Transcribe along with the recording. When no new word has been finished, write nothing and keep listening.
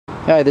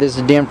Hi, this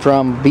is Dan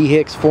from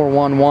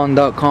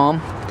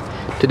bhix411.com.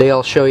 Today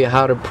I'll show you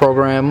how to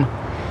program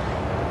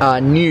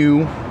a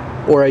new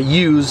or a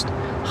used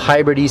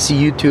hybrid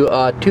ECU to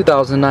a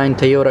 2009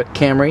 Toyota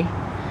Camry.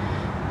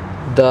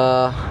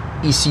 The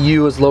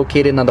ECU is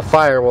located on the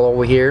firewall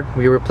over here.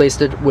 We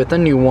replaced it with a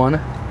new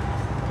one.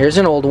 Here's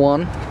an old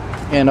one,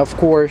 and of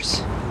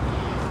course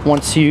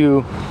once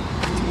you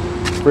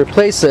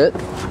replace it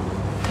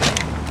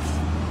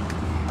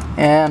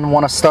and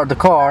want to start the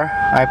car,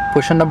 I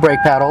push on the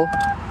brake pedal.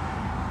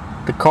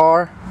 The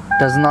car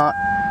does not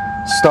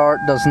start,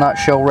 does not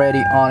show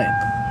ready on it.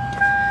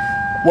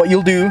 What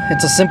you'll do,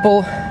 it's a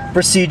simple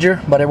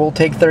procedure, but it will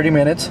take 30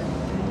 minutes.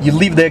 You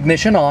leave the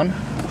ignition on.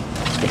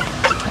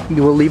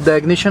 You will leave the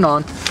ignition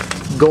on,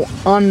 go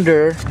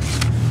under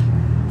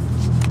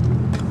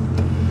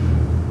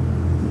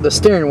the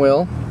steering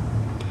wheel,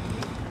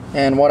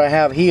 and what I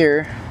have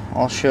here,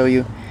 I'll show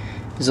you,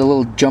 is a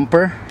little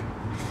jumper.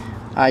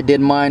 I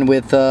did mine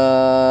with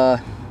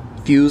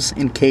fuse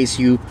in case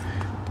you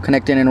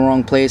connect it in the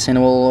wrong place and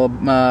it will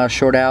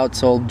short out,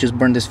 so I'll just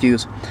burn this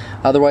fuse.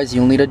 Otherwise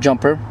you'll need a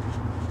jumper.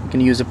 You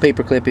can use a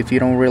paper clip if you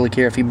don't really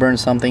care if you burn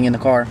something in the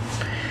car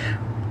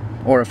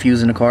or a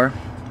fuse in the car.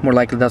 More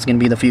likely that's going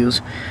to be the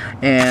fuse.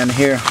 And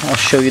here I'll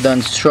show you the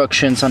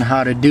instructions on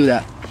how to do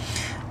that.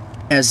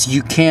 As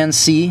you can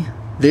see,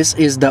 this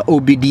is the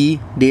OBD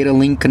data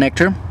link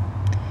connector.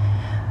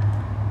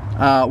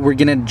 We're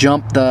gonna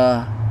jump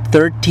the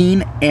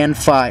 13 and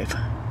 5.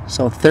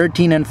 So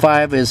 13 and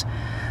 5 is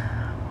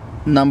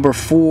number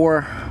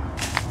 4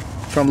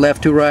 from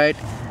left to right,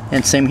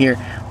 and same here.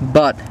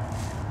 But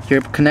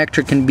your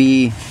connector can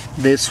be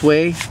this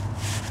way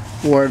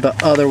or the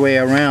other way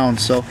around.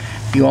 So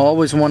you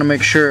always want to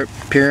make sure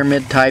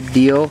pyramid type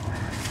deal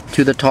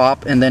to the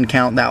top and then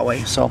count that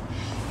way. So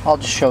I'll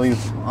just show you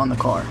on the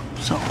car.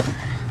 So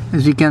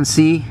as you can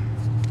see,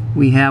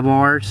 we have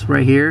ours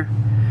right here,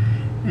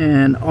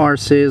 and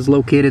ours is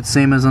located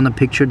same as on the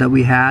picture that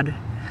we had.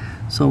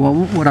 So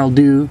what I'll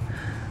do,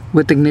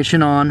 with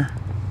ignition on,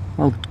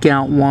 I'll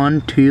count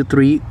 1, 2,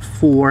 3,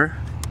 4.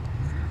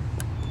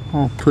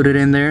 I'll put it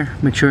in there.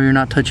 Make sure you're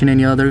not touching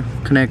any other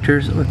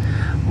connectors,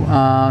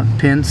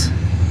 pins.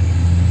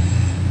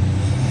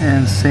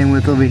 And same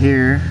with over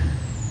here.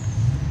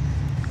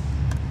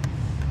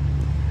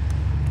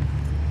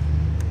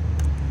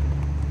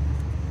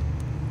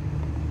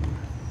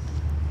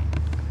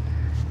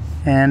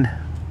 And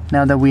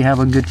now that we have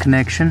a good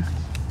connection,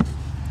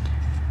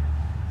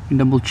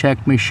 double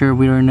check, make sure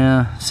we're in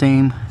the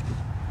same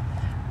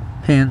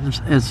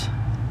pins as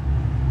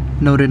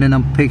noted in a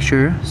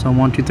picture. So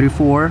 1, 2, 3,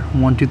 4,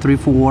 1, 2, 3,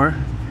 4,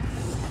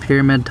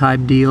 pyramid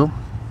type deal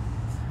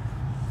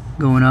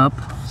going up.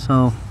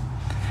 So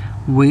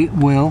we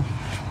will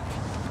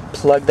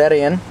plug that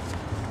in,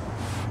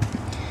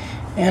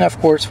 and of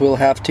course we'll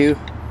have to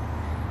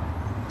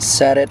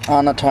set it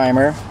on a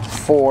timer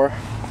for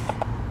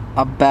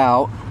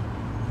about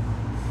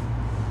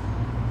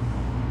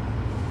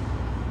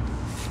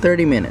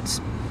 30 minutes.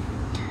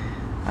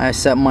 I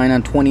set mine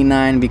on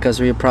 29 because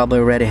we probably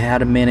already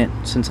had a minute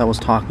since I was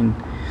talking.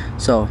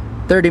 So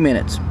 30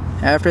 minutes.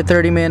 After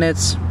 30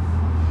 minutes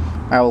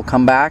I will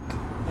come back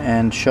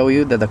and show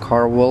you that the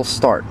car will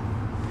start.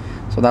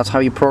 So that's how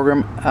you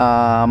program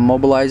a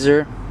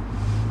mobilizer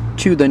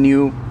to the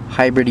new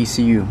hybrid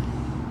ECU.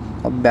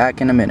 I'll be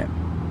back in a minute.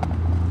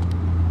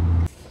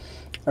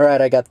 Alright,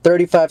 I got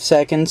 35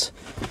 seconds,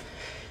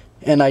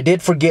 and I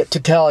did forget to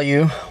tell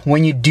you,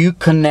 when you do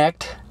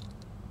connect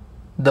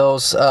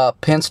those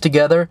pins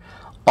together,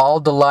 all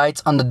the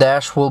lights on the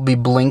dash will be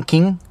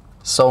blinking.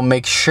 So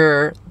make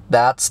sure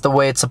that's the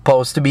way it's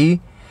supposed to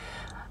be,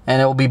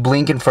 and it will be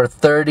blinking for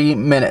 30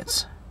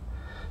 minutes.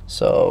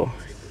 So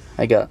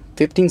I got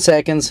 15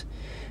 seconds,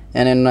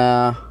 and in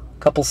a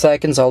couple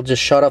seconds I'll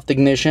just shut off the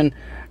ignition,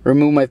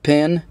 remove my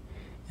pin,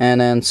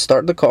 and then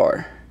start the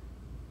car.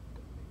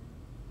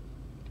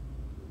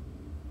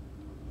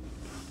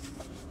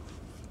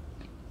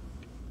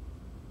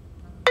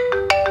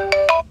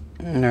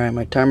 Alright,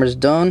 my timer's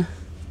done.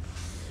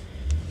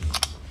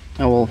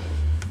 I will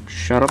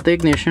shut off the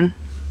ignition,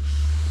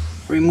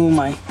 remove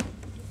my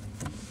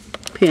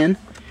pin,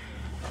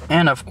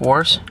 and of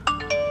course,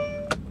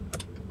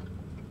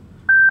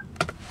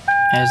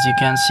 as you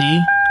can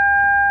see,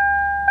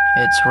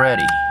 it's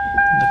ready.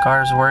 The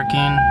car is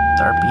working,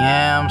 the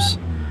RPMs,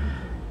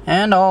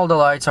 and all the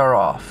lights are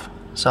off.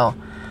 So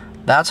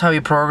that's how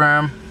you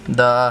program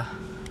the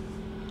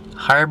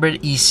hybrid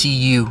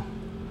ECU.